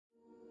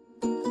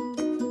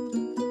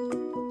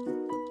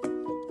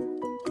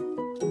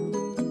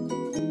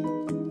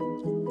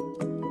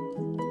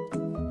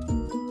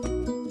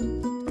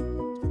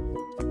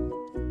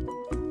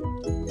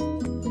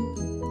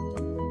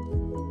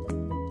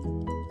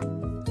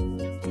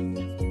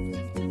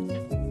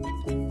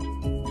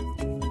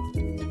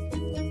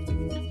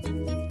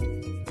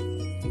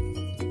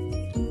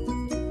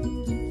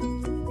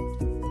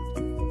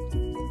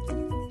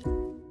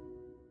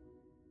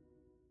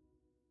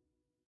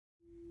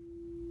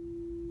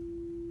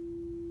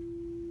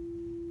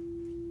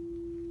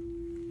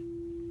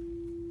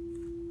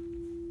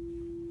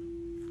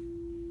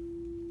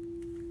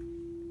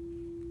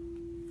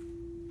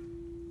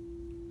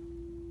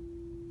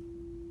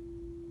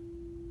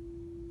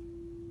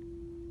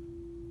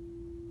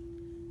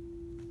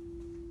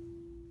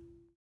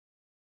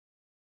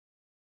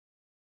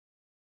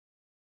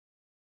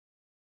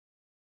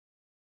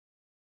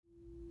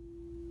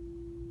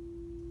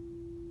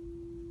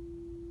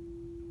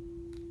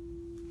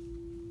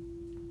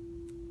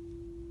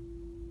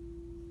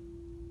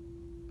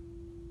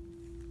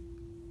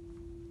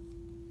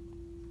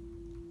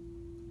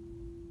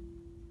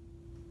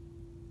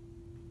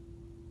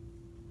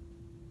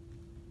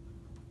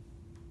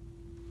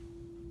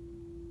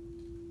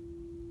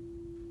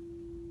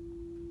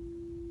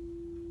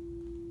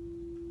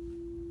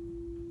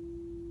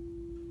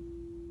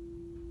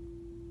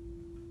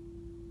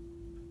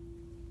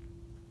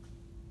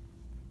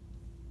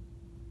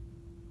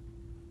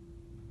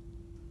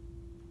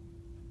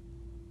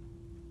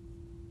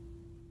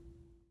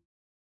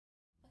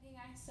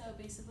So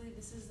basically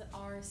this is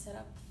our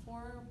setup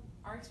for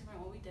our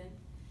experiment, what we did.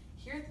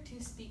 Here are the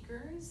two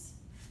speakers.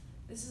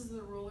 This is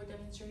the ruler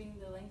demonstrating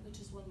the length, which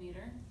is 1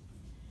 meter.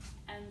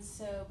 And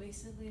so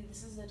basically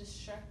this is the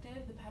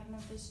destructive, the pattern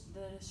of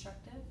the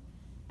destructive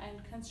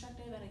and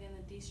constructive, and again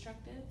the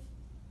destructive.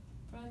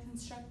 For the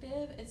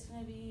constructive, it's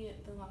going to be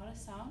the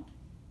loudest sound,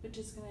 which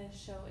is going to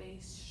show a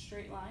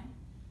straight line.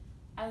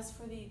 As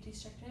for the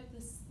destructive,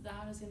 this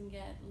sound is going to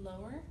get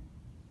lower,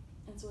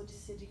 and so we'll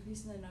just see a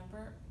decrease in the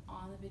number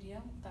on the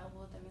video that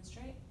will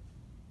demonstrate.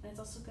 And it's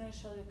also going to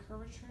show the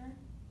curvature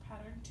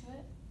pattern to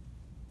it,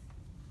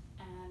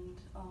 and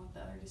along with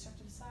the other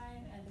destructive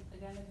side, and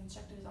again the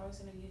constructive is always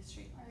going to be a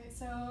straight line. Alright,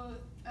 so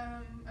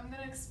I'm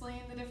going to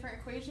explain the different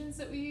equations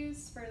that we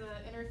use for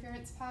the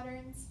interference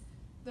patterns.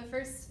 The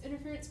first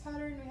interference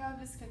pattern we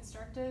have is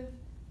constructive,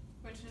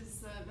 which is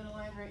the middle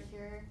line right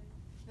here.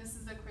 This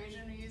is the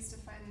equation we use to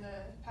find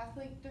the path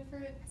length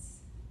difference.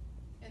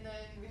 And then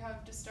we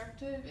have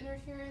destructive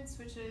interference,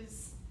 which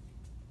is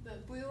the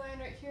blue line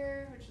right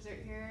here, which is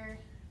right here,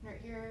 and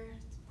right here,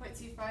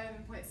 0.25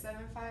 and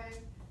 0.75.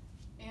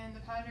 And the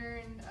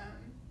pattern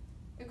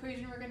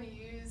equation we're going to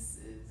use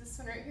is this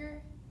one right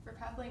here for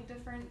path length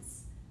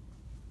difference.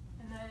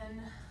 And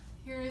then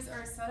here is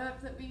our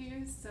setup that we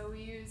used. So we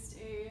used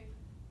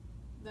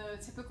the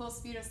typical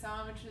speed of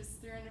sound, which is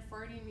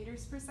 340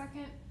 meters per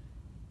second.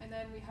 And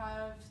then we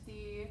have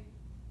the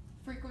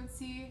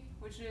frequency,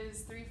 which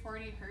is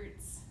 340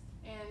 hertz.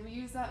 And we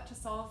use that to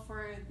solve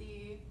for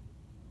the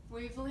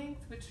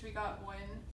wavelength, which we got 1